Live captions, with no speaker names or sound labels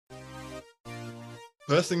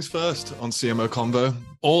First things first on CMO Convo,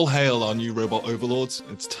 all hail our new robot overlords.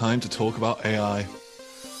 It's time to talk about AI.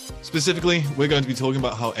 Specifically, we're going to be talking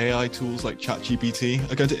about how AI tools like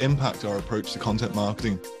ChatGPT are going to impact our approach to content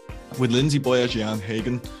marketing with Lindsay Boyajian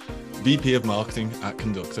Hagan, VP of Marketing at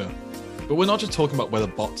Conductor. But we're not just talking about whether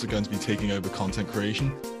bots are going to be taking over content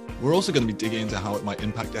creation. We're also going to be digging into how it might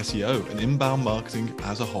impact SEO and inbound marketing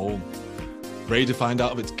as a whole. Ready to find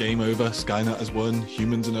out if it's game over, Skynet has won,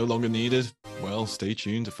 humans are no longer needed? Well, stay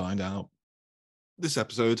tuned to find out. This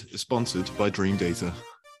episode is sponsored by Dream Data.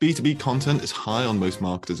 B2B content is high on most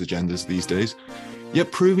marketers' agendas these days,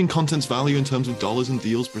 yet proving content's value in terms of dollars and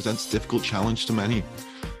deals presents a difficult challenge to many.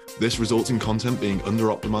 This results in content being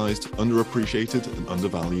under-optimized, underappreciated, and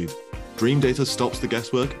undervalued. Dream Data stops the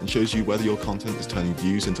guesswork and shows you whether your content is turning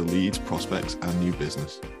views into leads, prospects, and new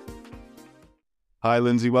business. Hi,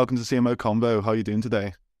 Lindsay. Welcome to CMO Convo. How are you doing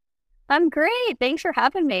today? I'm great. Thanks for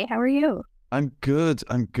having me. How are you? I'm good.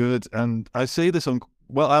 And I say this I'm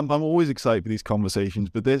always excited for these conversations,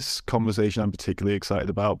 but this conversation I'm particularly excited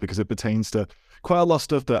about because it pertains to quite a lot of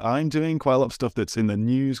stuff that I'm doing, quite a lot of stuff that's in the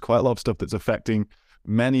news, quite a lot of stuff that's affecting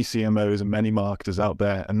many CMOs and many marketers out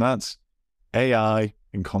there. And that's AI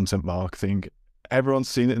in content marketing. Everyone's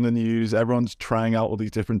seen it in the news. Everyone's trying out all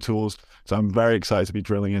these different tools. So I'm very excited to be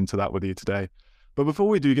drilling into that with you today. But before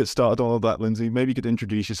we do get started on all of that, Lindsay, maybe you could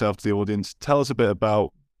introduce yourself to the audience. Tell us a bit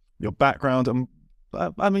about your background. And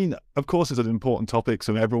I mean, of course, it's an important topic,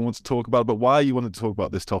 so everyone wants to talk about it, but why you wanted to talk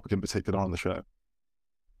about this topic in particular on the show?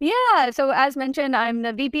 Yeah, so as mentioned, I'm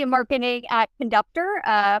the VP of Marketing at Conductor.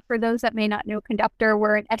 For those that may not know Conductor,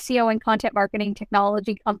 we're an SEO and content marketing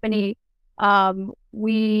technology company.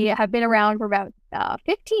 We have been around for about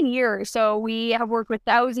 15 years, so we have worked with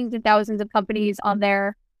thousands and thousands of companies on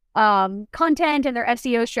their content and their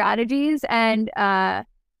SEO strategies, and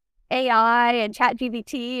AI and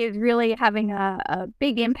ChatGPT is really having a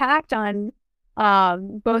big impact on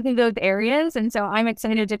both of those areas. And so I'm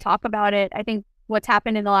excited to talk about it. I think what's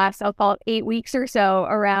happened in the last, I'll call it 8 weeks or so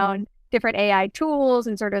around different AI tools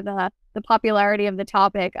and sort of the popularity of the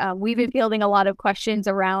topic. We've been fielding a lot of questions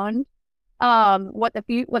around what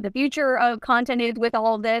the future of content is with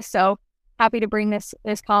all of this. So happy to bring this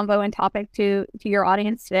convo and topic to your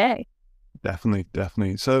audience today.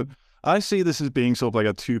 Definitely. So I see this as being sort of like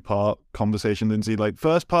a two-part conversation, Lindsay. Like,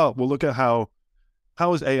 first part, we'll look at how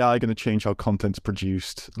is AI going to change how content's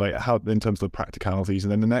produced, like how in terms of the practicalities.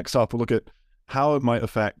 And then the next part, we'll look at how it might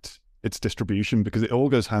affect its distribution, because it all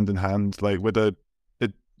goes hand in hand. Like with the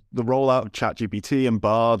rollout of ChatGPT and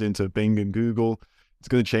Bard into Bing and Google, it's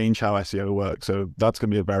going to change how SEO works. So that's going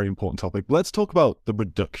to be a very important topic. Let's talk about the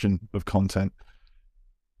reduction of content.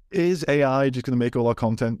 Is AI just going to make all our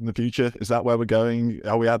content in the future? Is that where we're going?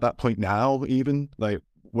 Are we at that point now even? Like,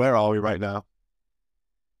 where are we right now?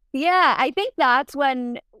 Yeah, I think that's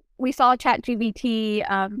when we saw ChatGPT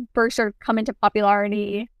first sort of come into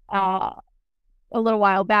popularity a little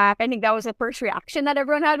while back. I think that was the first reaction that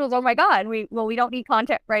everyone had was, oh my God, we don't need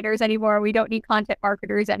content writers anymore. We don't need content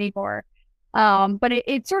marketers anymore. But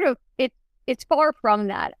it's far from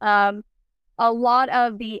that. A lot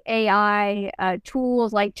of the AI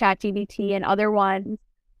tools like ChatGPT and other ones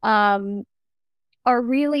are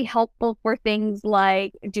really helpful for things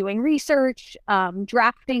like doing research,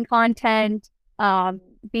 drafting content,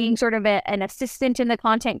 being sort of an assistant in the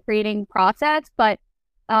content creating process. But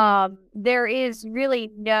there is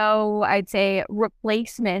really no, I'd say,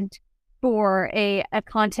 replacement for a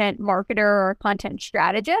content marketer or a content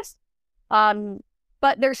strategist.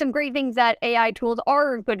 But there's some great things that AI tools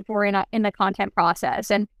are good for in the content process.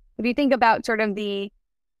 And if you think about sort of the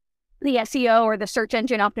SEO or the search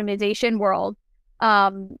engine optimization world,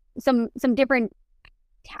 some different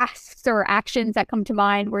tasks or actions that come to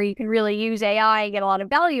mind where you can really use AI and get a lot of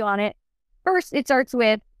value on it. First, it starts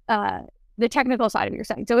with the technical side of your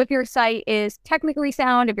site. So if your site is technically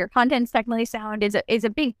sound, if your content's technically sound, is a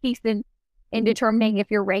big piece in determining if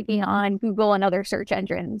you're ranking on Google and other search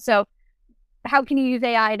engines. So how can you use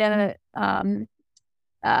AI to,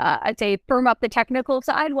 I'd say, firm up the technical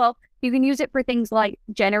side? Well, you can use it for things like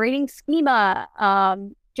generating schema,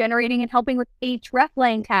 generating and helping with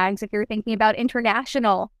hreflang tags if you're thinking about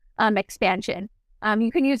international expansion.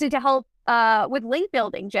 You can use it to help with link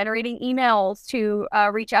building, generating emails to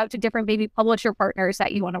reach out to different maybe publisher partners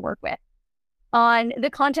that you want to work with. On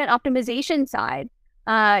the content optimization side,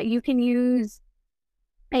 you can use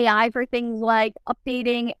AI for things like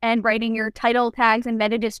updating and writing your title tags and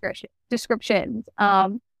meta descriptions.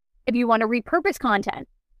 If you want to repurpose content,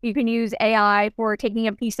 you can use AI for taking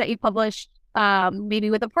a piece that you published maybe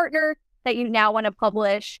with a partner that you now want to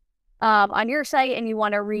publish on your site and you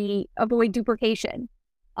want to avoid duplication.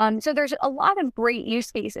 So there's a lot of great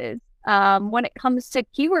use cases when it comes to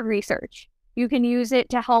keyword research. You can use it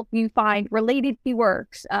to help you find related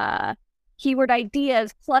keywords, keyword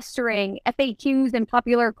ideas, clustering, FAQs, and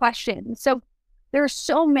popular questions. So there's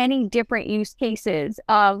so many different use cases.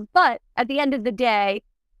 But at the end of the day,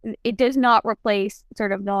 it does not replace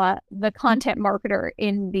sort of the content marketer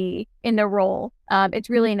in the role. It's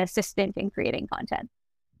really an assistant in creating content.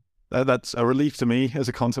 That's a relief to me as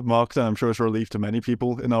a content marketer. I'm sure it's a relief to many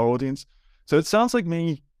people in our audience. So it sounds to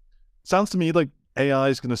me like AI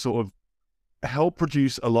is going to sort of help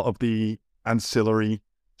produce a lot of the ancillary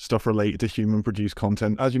stuff related to human produced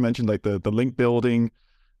content. As you mentioned, like the link building,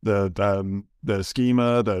 the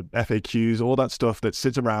schema, the FAQs, all that stuff that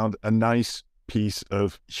sits around a nice piece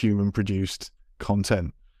of human produced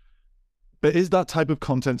content. But is that type of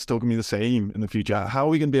content still going to be the same in the future? How are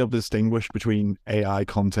we going to be able to distinguish between AI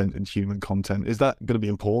content and human content? Is that going to be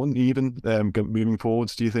important even moving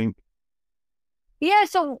forwards, do you think? Yeah,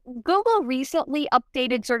 so Google recently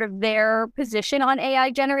updated sort of their position on AI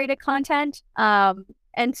generated content. And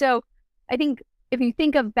so I think if you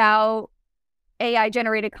think about AI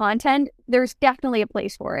generated content, there's definitely a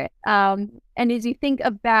place for it. And as you think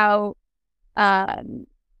about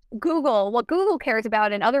Google, what Google cares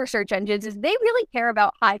about and other search engines is they really care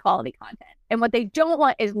about high quality content. And what they don't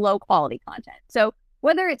want is low quality content. So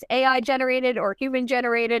whether it's AI generated or human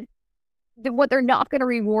generated, what they're not going to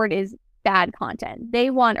reward is bad content. They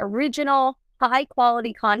want original, high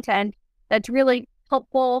quality content that's really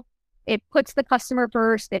helpful. It puts the customer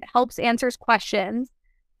first. It helps answers questions.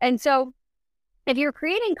 And so if you're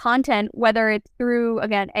creating content, whether it's through,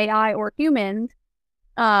 again, AI or humans,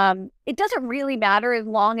 it doesn't really matter as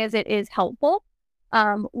long as it is helpful.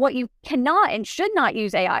 What you cannot and should not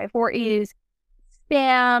use AI for is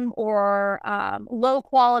spam or low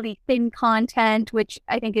quality thin content, which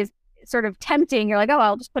I think is sort of tempting. You're like, oh,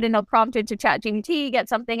 I'll just put in a prompt into ChatGPT, get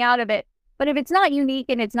something out of it. But if it's not unique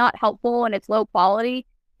and it's not helpful and it's low quality,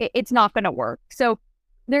 it's not going to work. So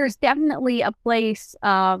there's definitely a place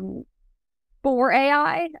for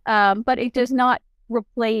AI, but it does not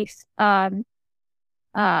replace high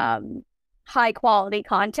quality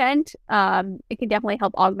content. It can definitely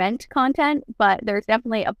help augment content, but there's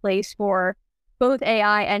definitely a place for both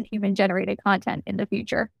AI and human generated content in the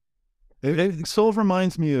future. It sort of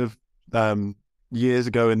reminds me of years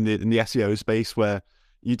ago in the SEO space, where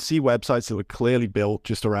you'd see websites that were clearly built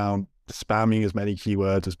just around spamming as many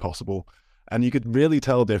keywords as possible. And you could really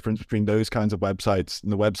tell the difference between those kinds of websites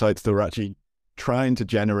and the websites that were actually trying to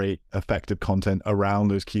generate effective content around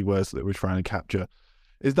those keywords that we're trying to capture.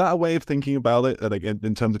 Is that a way of thinking about it, like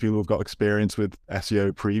in terms of people who've got experience with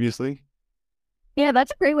SEO previously? Yeah,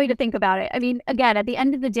 that's a great way to think about it. I mean, again, at the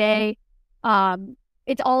end of the day,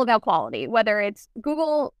 it's all about quality. Whether it's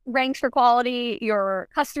Google ranks for quality, your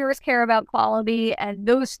customers care about quality, and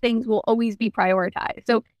those things will always be prioritized.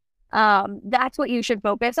 So that's what you should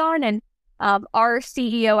focus on. And our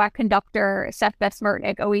CEO at Conductor, Seth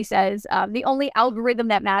Besmertnik, always says the only algorithm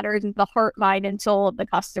that matters is the heart, mind, and soul of the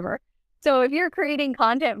customer. So if you're creating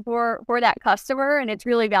content for that customer and it's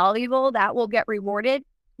really valuable, that will get rewarded,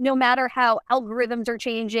 no matter how algorithms are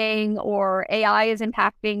changing or AI is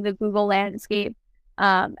impacting the Google landscape.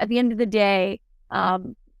 At the end of the day,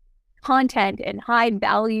 content and high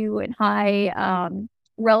value and high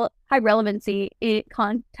relevancy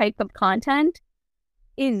type of content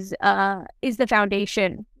is the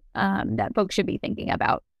foundation that folks should be thinking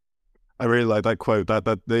about. I really like that quote, that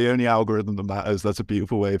the only algorithm that matters. That's a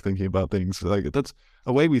beautiful way of thinking about things. Like, that's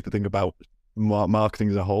a way we think about marketing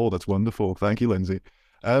as a whole. That's wonderful. Thank you, Lindsay.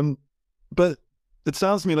 But it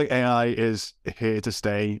sounds to me like AI is here to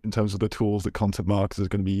stay in terms of the tools that content marketers are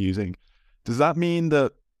going to be using. Does that mean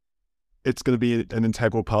that it's going to be an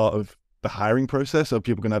integral part of the hiring process? Are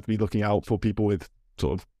people going to have to be looking out for people with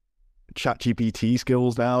sort of ChatGPT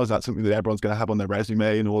skills now? Is that something that everyone's going to have on their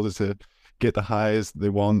resume in order to get the hires they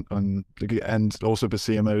want, and also for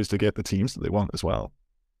CMOs to get the teams that they want as well?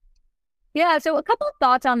 Yeah, so a couple of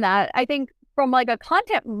thoughts on that. I think from like a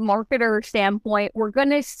content marketer standpoint, we're going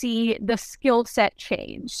to see the skill set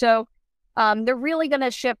change. So they're really going to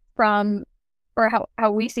shift from, or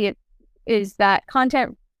how we see it is that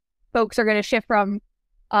content folks are going to shift from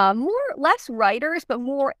less writers, but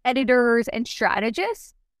more editors and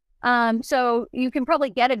strategists. So you can probably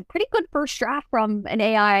get a pretty good first draft from an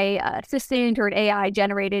AI assistant or an AI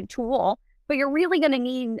generated tool, but you're really going to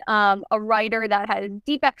need a writer that has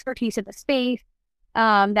deep expertise in the space,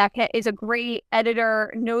 that is a great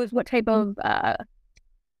editor, knows what type of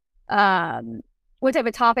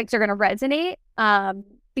topics are going to resonate,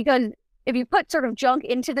 because if you put sort of junk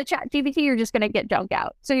into the chat GPT, you're just going to get junk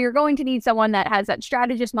out. So you're going to need someone that has that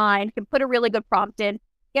strategist mind, can put a really good prompt in,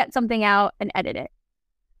 get something out and edit it.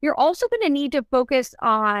 You're also going to need to focus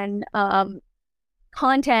on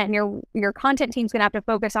content, and your content team's going to have to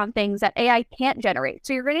focus on things that AI can't generate.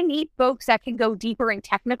 So you're going to need folks that can go deeper and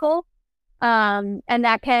technical, and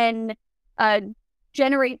that can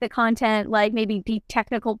generate the content, like maybe deep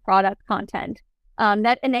technical product content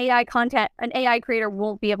that an AI creator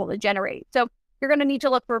won't be able to generate. So you're going to need to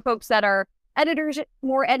look for folks that are editors,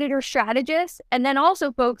 more editor strategists, and then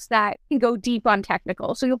also folks that can go deep on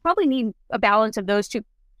technical. So you'll probably need a balance of those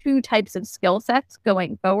two types of skill sets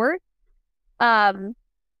going forward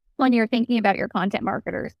when you're thinking about your content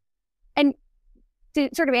marketers. And to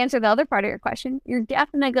sort of answer the other part of your question, you're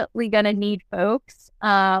definitely going to need folks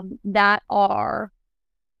that are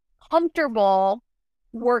comfortable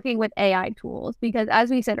working with AI tools, because as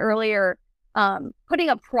we said earlier, putting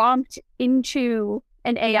a prompt into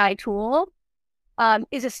an AI tool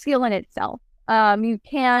is a skill in itself. You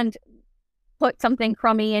can't put something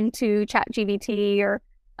crummy into ChatGPT or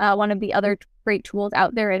one of the other great tools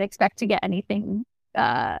out there and expect to get anything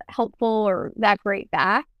helpful or that great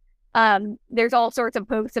back. There's all sorts of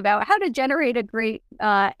posts about how to generate a great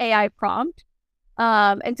AI prompt.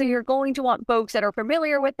 And so you're going to want folks that are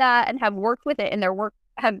familiar with that and have worked with it in their work,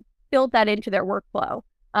 have built that into their workflow,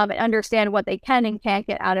 and understand what they can and can't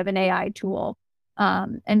get out of an AI tool,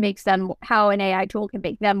 and how an AI tool can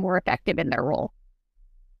make them more effective in their role.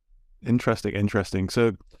 Interesting.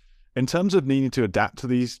 So in terms of needing to adapt to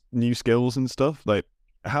these new skills and stuff, like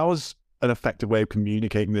how is an effective way of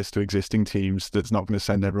communicating this to existing teams that's not going to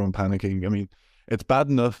send everyone panicking? I mean, it's bad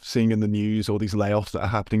enough seeing in the news all these layoffs that are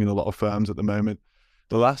happening in a lot of firms at the moment.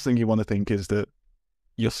 The last thing you want to think is that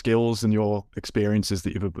your skills and your experiences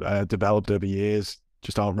that you've developed over years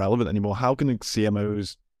just aren't relevant anymore. How can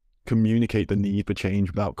CMOs communicate the need for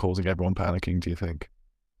change without causing everyone panicking, do you think?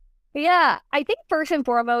 Yeah, I think first and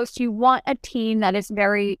foremost, you want a team that is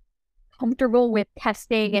very comfortable with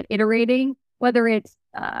testing and iterating, whether it's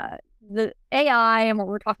the AI and what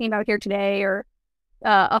we're talking about here today, or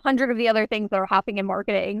 100 of the other things that are happening in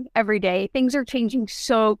marketing every day. Things are changing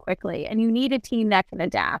so quickly, and you need a team that can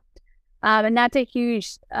adapt. And that's a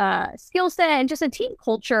huge skill set and just a team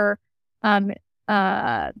culture,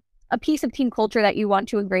 a piece of team culture that you want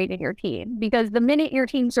to ingrain in your team. Because the minute your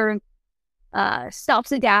team sort of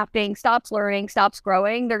stops adapting, stops learning, stops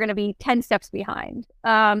growing, they're going to be 10 steps behind.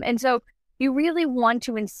 And so you really want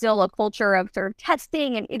to instill a culture of sort of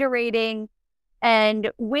testing and iterating.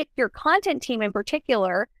 And with your content team in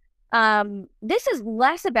particular, this is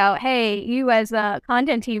less about, hey, you as a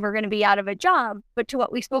content team are going to be out of a job, but to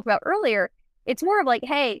what we spoke about earlier, it's more of like,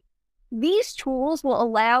 hey, these tools will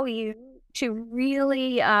allow you to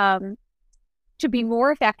really to be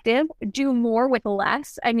more effective, do more with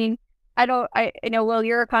less. I mean, I know, Will,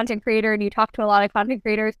 you're a content creator and you talk to a lot of content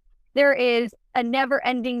creators. There is a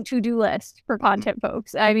never-ending to-do list for content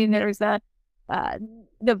folks. I mean, there's the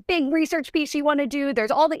big research piece you want to do.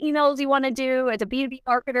 There's all the emails you want to do. As a B2B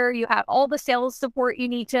marketer, you have all the sales support you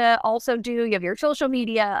need to also do. You have your social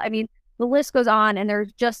media. I mean, the list goes on, and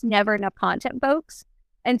there's just never enough content, folks.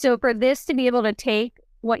 And so for this to be able to take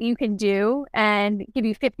what you can do and give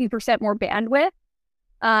you 50% more bandwidth,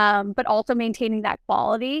 but also maintaining that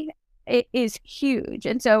quality, it is huge.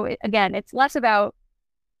 And so, again, it's less about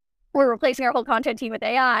we're replacing our whole content team with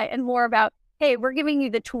AI and more about, hey, we're giving you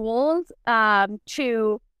the tools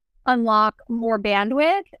to unlock more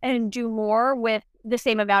bandwidth and do more with the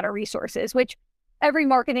same amount of resources, which every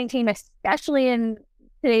marketing team, especially in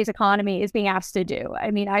today's economy, is being asked to do.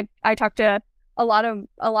 I mean, I talk to a lot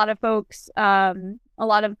of folks, a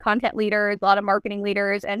lot of content leaders, a lot of marketing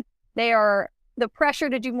leaders, and the pressure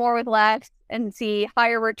to do more with less and see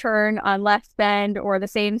higher return on less spend or the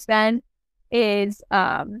same spend is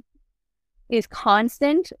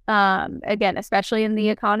constant, again, especially in the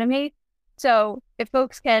economy. So if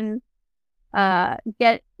folks can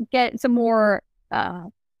get some more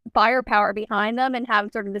firepower behind them and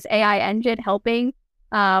have sort of this AI engine helping,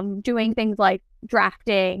 doing things like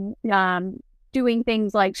drafting, doing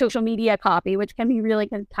things like social media copy, which can be really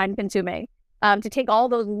time consuming, to take all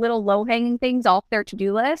those little low-hanging things off their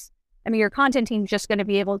to-do list. I mean, your content team's just going to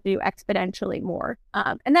be able to do exponentially more.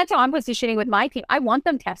 And that's how I'm positioning with my team. I want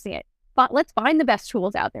them testing it. But let's find the best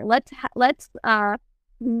tools out there. Let's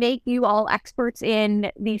make you all experts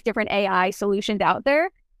in these different AI solutions out there.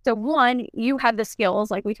 So one, you have the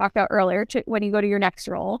skills, like we talked about earlier, to when you go to your next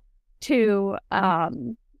role, to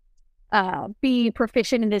be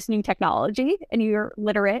proficient in this new technology and you're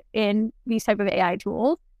literate in these type of AI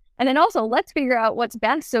tools. And then also let's figure out what's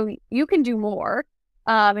best so you can do more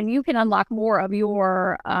and you can unlock more of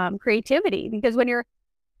your creativity. Because when you're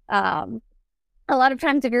a lot of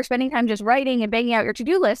times, if you're spending time just writing and banging out your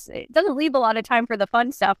to-do list, it doesn't leave a lot of time for the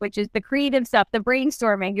fun stuff, which is the creative stuff, the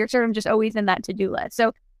brainstorming. You're sort of just always in that to-do list.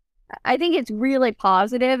 So I think it's really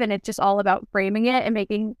positive, and it's just all about framing it and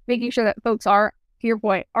making sure that folks are, to your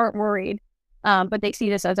point, aren't worried, but they see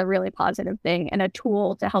this as a really positive thing and a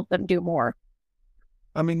tool to help them do more.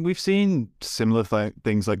 I mean, we've seen similar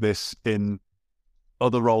things like this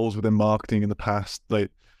other roles within marketing in the past.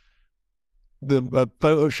 Like the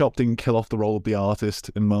Photoshop didn't kill off the role of the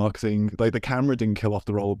artist in marketing. Like the camera didn't kill off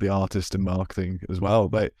the role of the artist in marketing as well.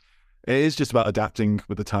 But it is just about adapting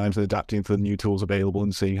with the times and adapting to the new tools available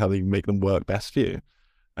and seeing how they make them work best for you.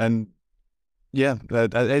 And yeah,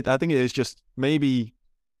 I think it is just maybe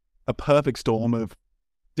a perfect storm of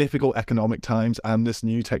difficult economic times and this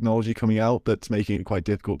new technology coming out that's making it quite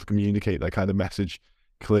difficult to communicate that kind of message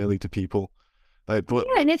clearly to people. Yeah,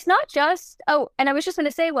 and it's not just, and I was just going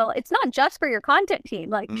to say, well, it's not just for your content team.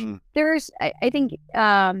 Like there's, I think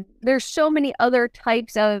there's so many other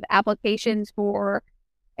types of applications for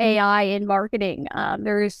AI in marketing.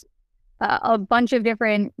 There's a bunch of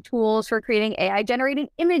different tools for creating AI generated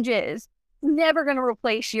images. Never going to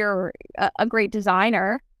replace a great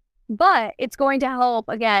designer, but it's going to help,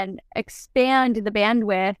 again, expand the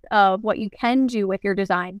bandwidth of what you can do with your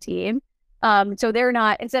design team. So they're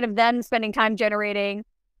not, instead of them spending time generating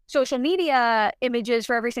social media images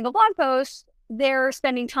for every single blog post, they're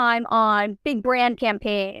spending time on big brand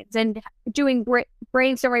campaigns and doing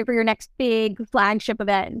brainstorming for your next big flagship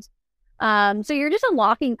event. So you're just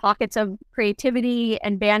unlocking pockets of creativity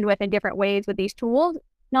and bandwidth in different ways with these tools,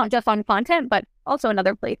 not just on content, but also in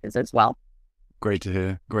other places as well. Great to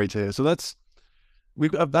hear. Great to hear. So I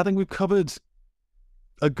think we've covered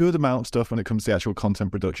a good amount of stuff when it comes to the actual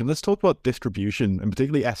content production. Let's talk about distribution, and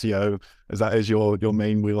particularly SEO, as that is your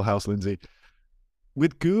main wheelhouse, Lindsay.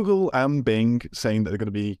 With Google and Bing saying that they're going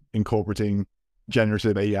to be incorporating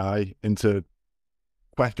generative AI into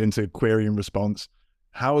query and response,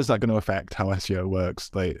 how is that going to affect how SEO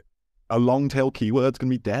works? Like, a long tail keyword's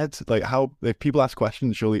going to be dead? Like, how, if people ask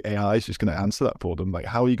questions, surely AI is just going to answer that for them. Like,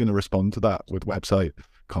 how are you going to respond to that with website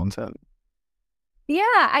content? Yeah,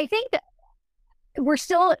 I think that we're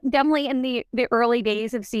still definitely in the early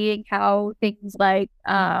days of seeing how things like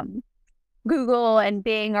Google and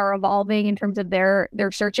Bing are evolving in terms of their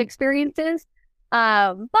search experiences.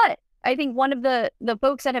 But I think one of the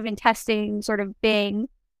folks that have been testing sort of Bing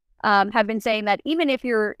have been saying that even if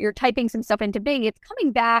you're typing some stuff into Bing, it's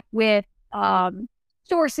coming back with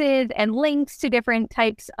sources and links to different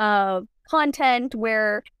types of content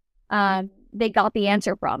where they got the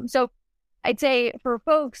answer from. So I'd say for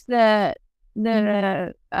folks, the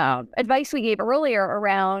advice we gave earlier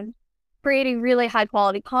around creating really high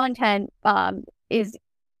quality content is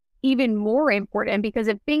even more important, because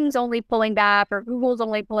if Bing's only pulling back or Google's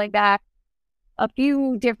only pulling back a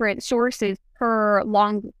few different sources per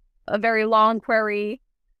a very long query,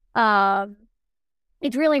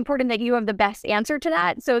 it's really important that you have the best answer to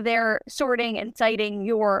that. So they're sorting and citing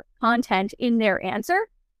your content in their answer.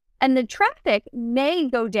 And the traffic may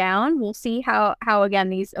go down. We'll see how again,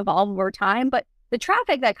 these evolve over time. But the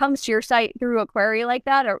traffic that comes to your site through a query like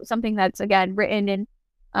that, or something that's, again, written in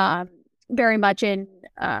very much in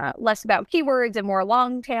less about keywords and more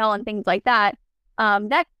long tail and things like that,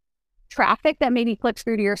 that traffic that maybe clicks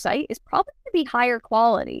through to your site is probably going to be higher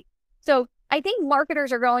quality. So I think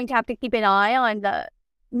marketers are going to have to keep an eye on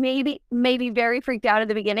maybe very freaked out at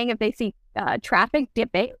the beginning if they see traffic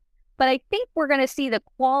dipping. But I think we're going to see the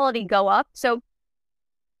quality go up. So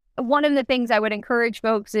one of the things I would encourage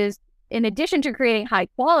folks is, in addition to creating high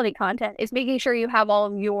quality content, is making sure you have all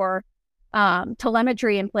of your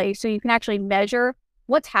telemetry in place so you can actually measure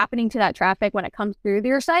what's happening to that traffic when it comes through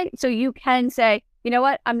your site. So you can say, you know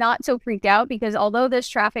what, I'm not so freaked out, because although this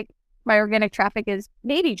traffic, my organic traffic, is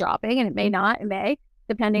maybe dropping, and it may not, it may,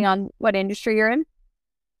 depending on what industry you're in.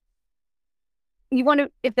 You want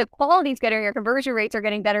to, if the quality is getting, your conversion rates are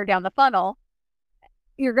getting better down the funnel,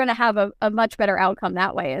 you're going to have a much better outcome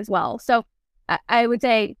that way as well. So I would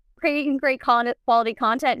say creating great quality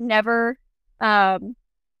content never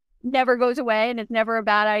goes away, and it's never a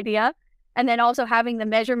bad idea. And then also having the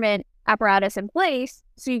measurement apparatus in place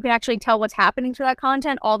so you can actually tell what's happening to that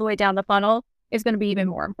content all the way down the funnel is going to be even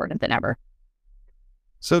more important than ever.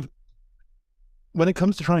 So when it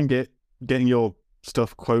comes to trying getting your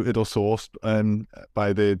stuff quoted or sourced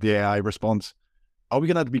by the AI response, are we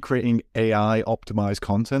going to be creating AI optimized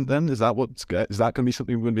content then? Is that going to be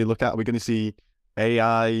something we're going to be looking at? Are we going to see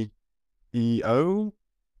AI EO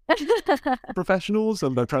professionals?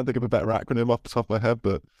 I'm trying to think of a better acronym off the top of my head,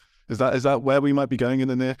 but Is that where we might be going in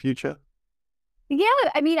the near future? Yeah,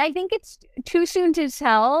 I mean, I think it's too soon to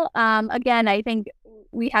tell. Again, I think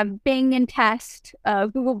we have Bing in test.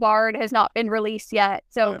 Google Bard has not been released yet.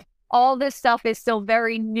 So all this stuff is still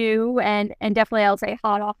very new and definitely, I'll say,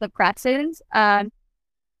 hot off the presses.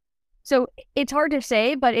 So it's hard to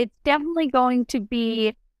say, but it's definitely going to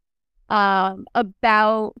be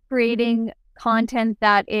about creating content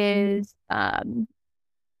that is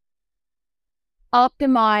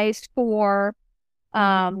optimized for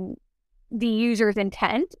the user's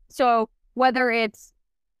intent. So whether it's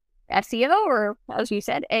SEO or, as you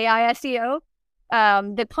said, AI SEO,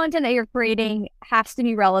 the content that you're creating has to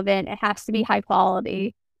be relevant. It has to be high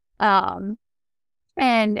quality. And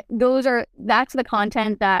that's the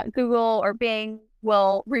content that Google or Bing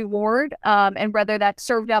will reward. And whether that's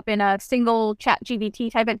served up in a single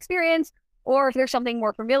ChatGPT type experience, or if there's something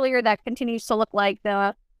more familiar that continues to look like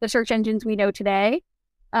the search engines we know today,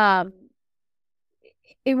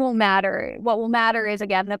 it won't matter. What will matter is,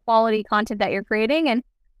 again, the quality content that you're creating. And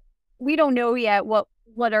we don't know yet what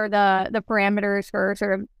are the parameters for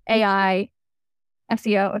sort of AI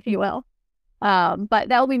SEO, if you will. But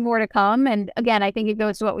that'll be more to come. And again, I think it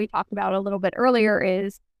goes to what we talked about a little bit earlier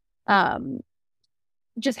is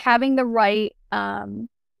just having the right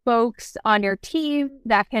folks on your team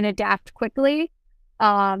that can adapt quickly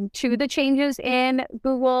to the changes in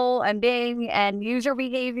Google and Bing and user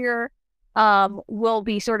behavior will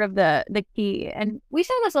be sort of the key. And we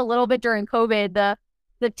saw this a little bit during COVID.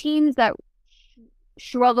 The teams that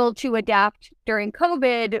struggled to adapt during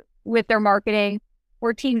COVID with their marketing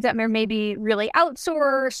were teams that were maybe really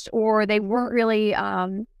outsourced, or they weren't really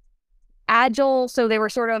agile. So they were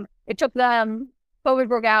it took them, COVID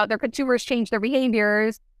broke out, their consumers changed their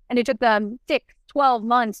behaviors, and it took them 6-12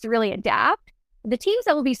 months to really adapt. The teams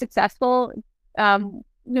that will be successful, no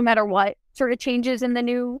matter what sort of changes in the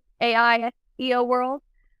new AI EO world,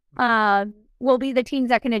 will be the teams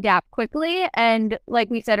that can adapt quickly. And like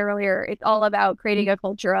we said earlier, it's all about creating a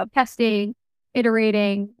culture of testing,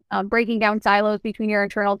 iterating, breaking down silos between your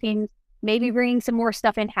internal teams, maybe bringing some more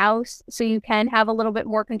stuff in-house so you can have a little bit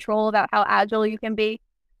more control about how agile you can be.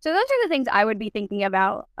 So those are the things I would be thinking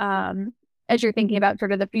about as you're thinking about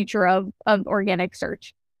sort of the future of organic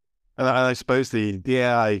search. And I suppose the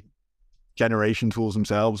AI generation tools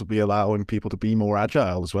themselves will be allowing people to be more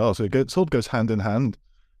agile as well. So it sort of goes hand in hand,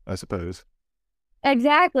 I suppose.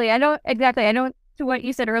 Exactly. I know to what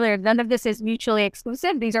you said earlier, none of this is mutually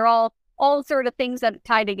exclusive. These are all sort of things that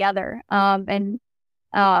tie together. And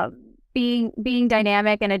being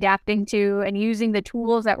dynamic and adapting to and using the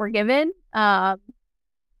tools that we're given, I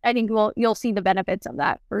think you'll see the benefits of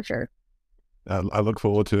that for sure. I look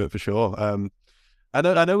forward to it for sure.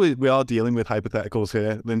 I know we are dealing with hypotheticals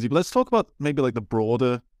here, Lindsay, but let's talk about maybe like the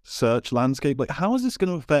broader search landscape. Like, how is this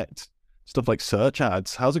going to affect stuff like search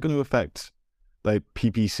ads? How's it going to affect like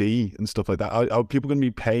PPC and stuff like that? Are people going to be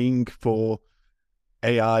paying for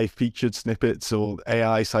AI featured snippets or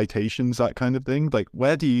AI citations, that kind of thing? Like,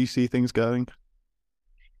 where do you see things going?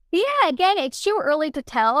 Yeah, again, it's too early to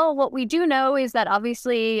tell. What we do know is that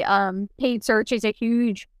obviously paid search is a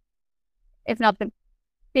huge, if not the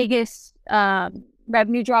biggest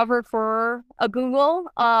revenue driver for a Google.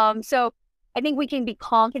 So I think we can be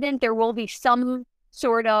confident there will be some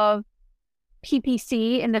sort of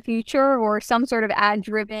PPC in the future or some sort of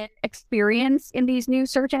ad-driven experience in these new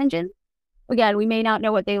search engines. Again, we may not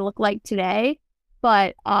know what they look like today,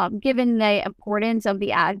 but given the importance of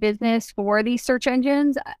the ad business for these search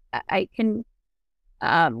engines, I can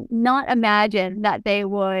not imagine that they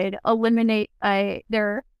would eliminate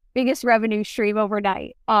their biggest revenue stream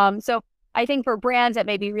overnight. So I think for brands that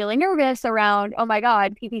may be really nervous around, oh my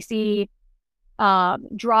God, PPC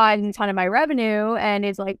drives a ton of my revenue and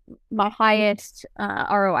is like my highest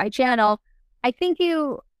ROI channel, I think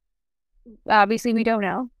obviously we don't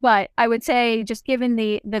know, but I would say just given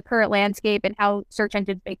the current landscape and how search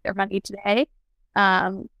engines make their money today,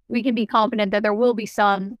 we can be confident that there will be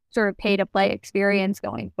some sort of pay to play experience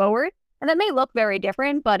going forward. And that may look very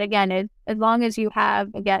different, but again, as long as you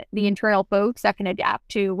have, again, the internal folks that can adapt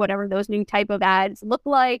to whatever those new type of ads look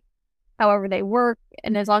like, however they work,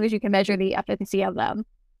 and as long as you can measure the efficacy of them,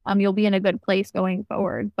 you'll be in a good place going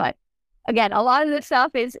forward. But again, a lot of this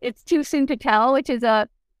stuff it's too soon to tell, which is I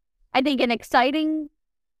think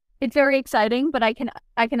it's very exciting, but I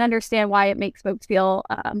can understand why it makes folks feel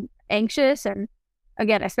anxious. And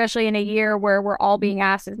again, especially in a year where we're all being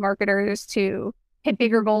asked as marketers to hit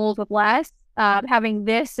bigger goals with less, having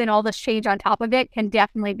this and all this change on top of it can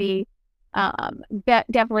definitely be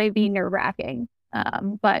nerve-wracking.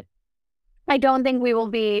 But I don't think we will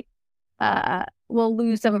be we'll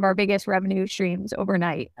lose some of our biggest revenue streams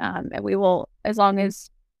overnight. And we will, as long as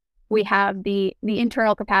we have the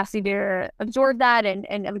internal capacity to absorb that and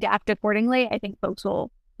adapt accordingly, I think folks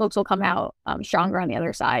will come out stronger on the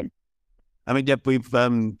other side. I mean, we've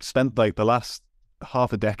spent like the last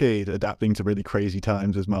half a decade adapting to really crazy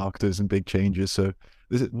times as marketers and big changes. So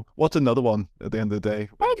what's another one at the end of the day?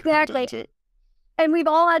 Exactly. And we've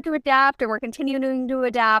all had to adapt, and we're continuing to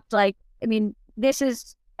adapt. Like, I mean, this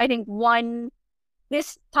is, I think,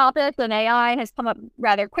 this topic on AI has come up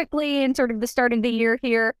rather quickly in sort of the start of the year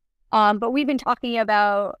here. But we've been talking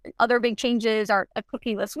about other big changes, a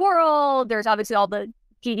cookieless world. There's obviously all the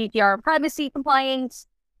GDPR and privacy compliance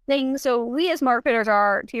things. So we as marketers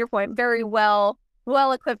are, to your point, very well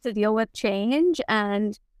equipped to deal with change.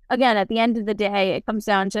 And again, at the end of the day, it comes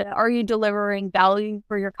down to, are you delivering value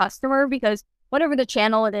for your customer? Because whatever the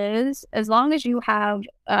channel it is, as long as you have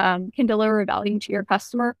can deliver value to your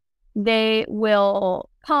customer, they will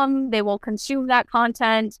come, they will consume that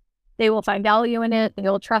content, they will find value in it, they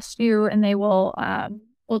will trust you, and they will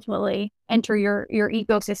ultimately enter your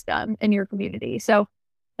ecosystem and your community. So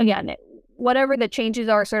again, whatever the changes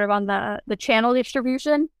are sort of on the channel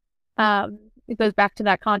distribution, it goes back to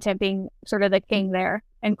that content being sort of the king there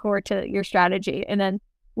and core to your strategy. And then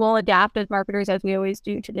we'll adapt as marketers, as we always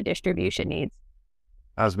do, to the distribution needs.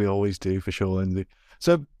 As we always do, for sure, Lindsay.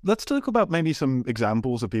 So let's talk about maybe some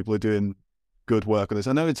examples of people who are doing good work on this.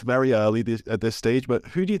 I know it's very early at this stage, but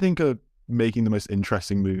who do you think are making the most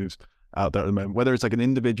interesting moves out there at the moment? Whether it's like an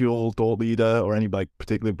individual thought leader or any like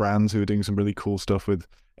particular brands who are doing some really cool stuff with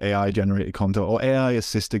AI generated content or AI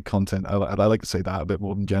assisted content. I like to say that a bit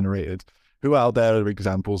more than generated. Who out there are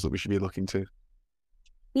examples that we should be looking to?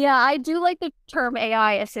 Yeah, I do like the term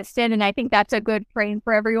AI assisted, and I think that's a good frame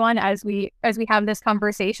for everyone as we have this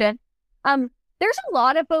conversation. There's a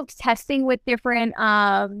lot of folks testing with different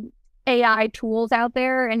AI tools out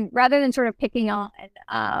there, and rather than sort of picking on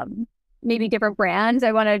maybe different brands,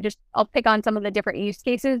 I'll pick on some of the different use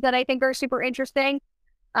cases that I think are super interesting.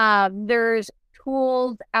 There's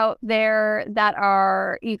tools out there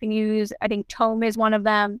that you can use. I think Tome is one of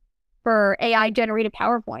them for AI generated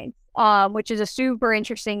PowerPoints, which is a super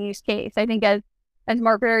interesting use case. I think as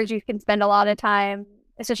marketers, you can spend a lot of time,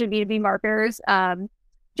 especially B2B marketers,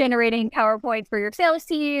 generating PowerPoints for your sales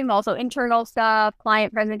team, also internal stuff,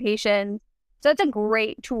 client presentations. So it's a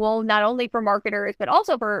great tool, not only for marketers, but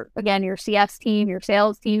also for, again, your CS team, your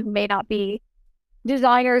sales team, who may not be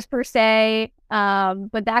designers per se,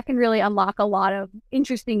 but that can really unlock a lot of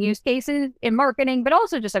interesting use cases in marketing, but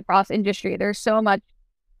also just across industry. There's so much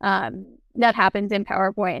that happens in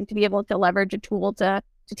PowerPoint, and to be able to leverage a tool to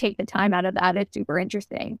take the time out of that is super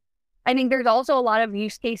interesting. I think there's also a lot of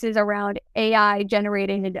use cases around AI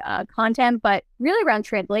generated content, but really around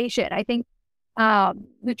translation. I think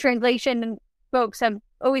the translation folks have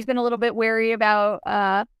always been a little bit wary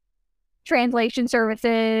about translation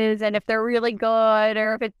services and if they're really good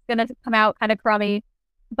or if it's going to come out kind of crummy.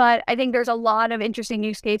 But I think there's a lot of interesting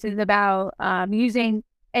use cases about using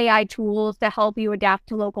AI tools to help you adapt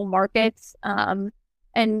to local markets.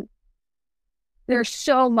 And there's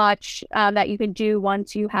so much that you can do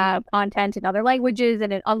once you have content in other languages,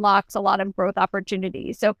 and it unlocks a lot of growth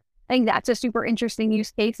opportunities. So I think that's a super interesting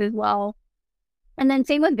use case as well. And then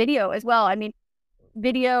same with video as well. I mean,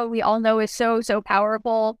 video, we all know, is so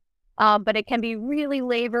powerful, but it can be really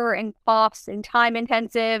labor and cost and time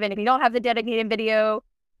intensive. And if you don't have the dedicated video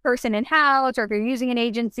person in-house, or if you're using an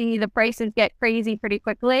agency, the prices get crazy pretty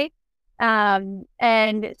quickly.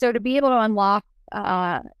 And so to be able to unlock,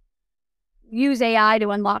 use AI to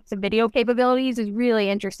unlock some video capabilities is really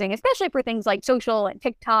interesting, especially for things like social and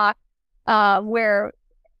TikTok, where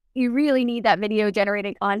you really need that video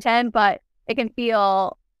generated content, but it can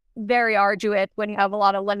feel very arduous when you have a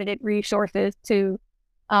lot of limited resources to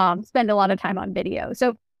spend a lot of time on video.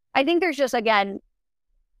 So I think there's just, again,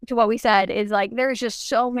 to what we said, is like there's just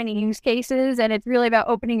so many use cases, and it's really about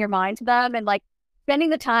opening your mind to them and like spending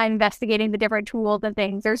the time investigating the different tools and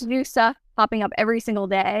things. There's new stuff popping up every single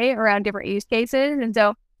day around different use cases. And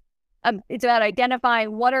so it's about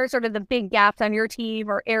identifying what are sort of the big gaps on your team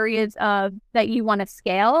or areas that you want to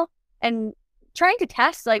scale, and trying to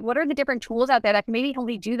test like what are the different tools out there that can maybe help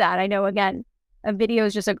you do that. I know, again, a video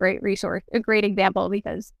is just a great resource, a great example,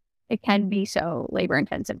 because it can be so labor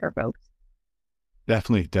intensive for folks.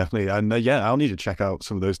 Definitely. And I'll need to check out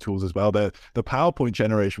some of those tools as well. The PowerPoint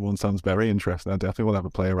generation one sounds very interesting. I definitely want to have a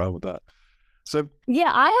play around with that. So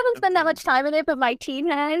yeah, I haven't spent that much time in it, but my team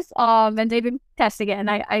has, and they've been testing it. And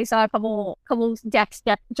I saw a couple decks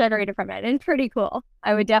generated from it, and it's pretty cool.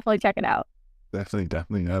 I would definitely check it out.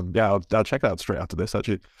 Definitely. I'll check it out straight after this,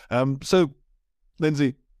 actually. So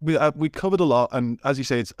Lindsay, we covered a lot, and as you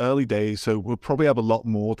say, it's early days, so we'll probably have a lot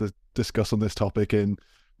more to discuss on this topic in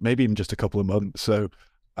maybe even just a couple of months. So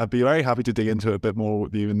I'd be very happy to dig into it a bit more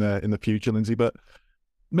with you in the future, Lindsay. But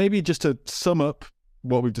maybe just to sum up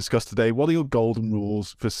what we've discussed today, what are your golden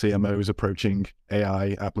rules for CMOs approaching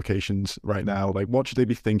AI applications right now? Like, what should they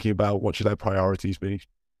be thinking about? What should their priorities be?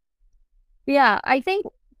 Yeah, I think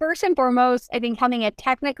first and foremost, I think having a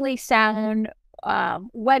technically sound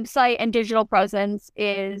website and digital presence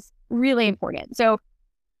is really important. So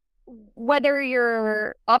whether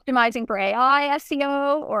you're optimizing for AI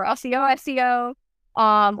SEO or SEO SEO,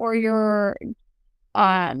 or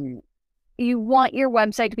you want your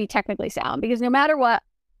website to be technically sound, because no matter what,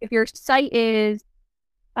 if your site is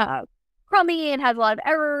crummy and has a lot of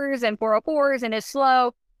errors and 404s and is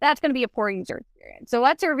slow, that's going to be a poor user experience. So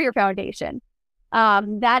let's serve your foundation.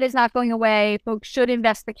 That is not going away. Folks should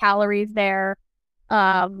invest the calories there.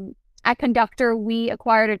 At Conductor, we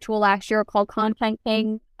acquired a tool last year called Content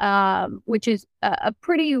King, which is a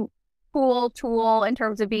pretty cool tool in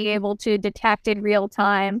terms of being able to detect in real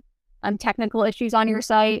time technical issues on your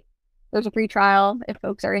site. There's a free trial if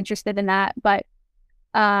folks are interested in that. But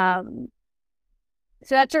so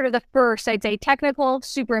that's sort of the first, I'd say, technical,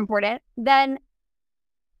 super important. Then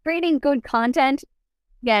creating good content,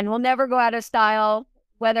 again, will never go out of style,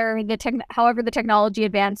 however the technology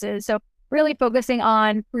advances. So really focusing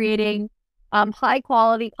on creating high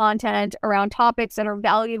quality content around topics that are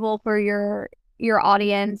valuable for your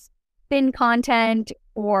audience. Thin content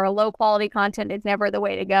or low quality content is never the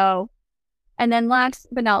way to go. And then last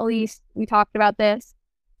but not least, we talked about this,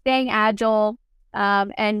 staying agile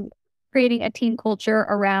and creating a team culture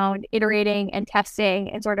around iterating and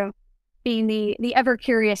testing and sort of being the ever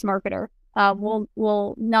curious marketer.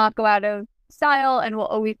 Will not go out of style and will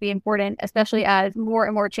always be important, especially as more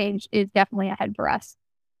and more change is definitely ahead for us.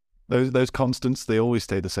 Those constants, they always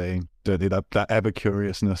stay the same, don't they? That ever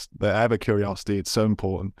curiousness, the ever curiosity, it's so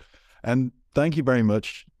important. And thank you very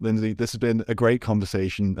much, Lindsay. This has been a great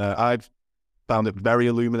conversation. I've found it very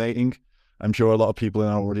illuminating. I'm sure a lot of people in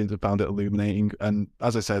our audience have found it illuminating. And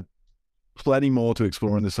as I said, plenty more to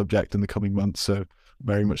explore on the subject in the coming months. So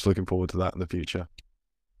very much looking forward to that in the future.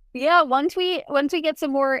 Yeah, once we get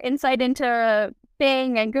some more insight into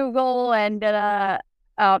Bing and Google and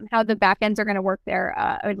how the backends are going to work there,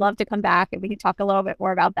 I would love to come back and we can talk a little bit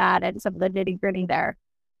more about that and some of the nitty gritty there.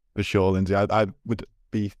 For sure, Lindsay. I would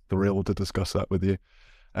be thrilled to discuss that with you.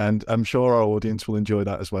 And I'm sure our audience will enjoy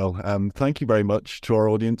that as well. Thank you very much to our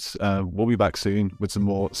audience. We'll be back soon with some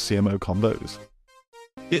more CMO Convos.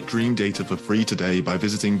 Get Dream Data for free today by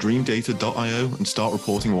visiting dreamdata.io and start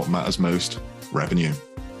reporting what matters most, revenue.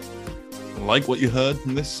 Like what you heard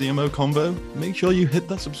from this CMO Convo? Make sure you hit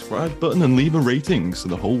that subscribe button and leave a rating so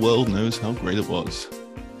the whole world knows how great it was.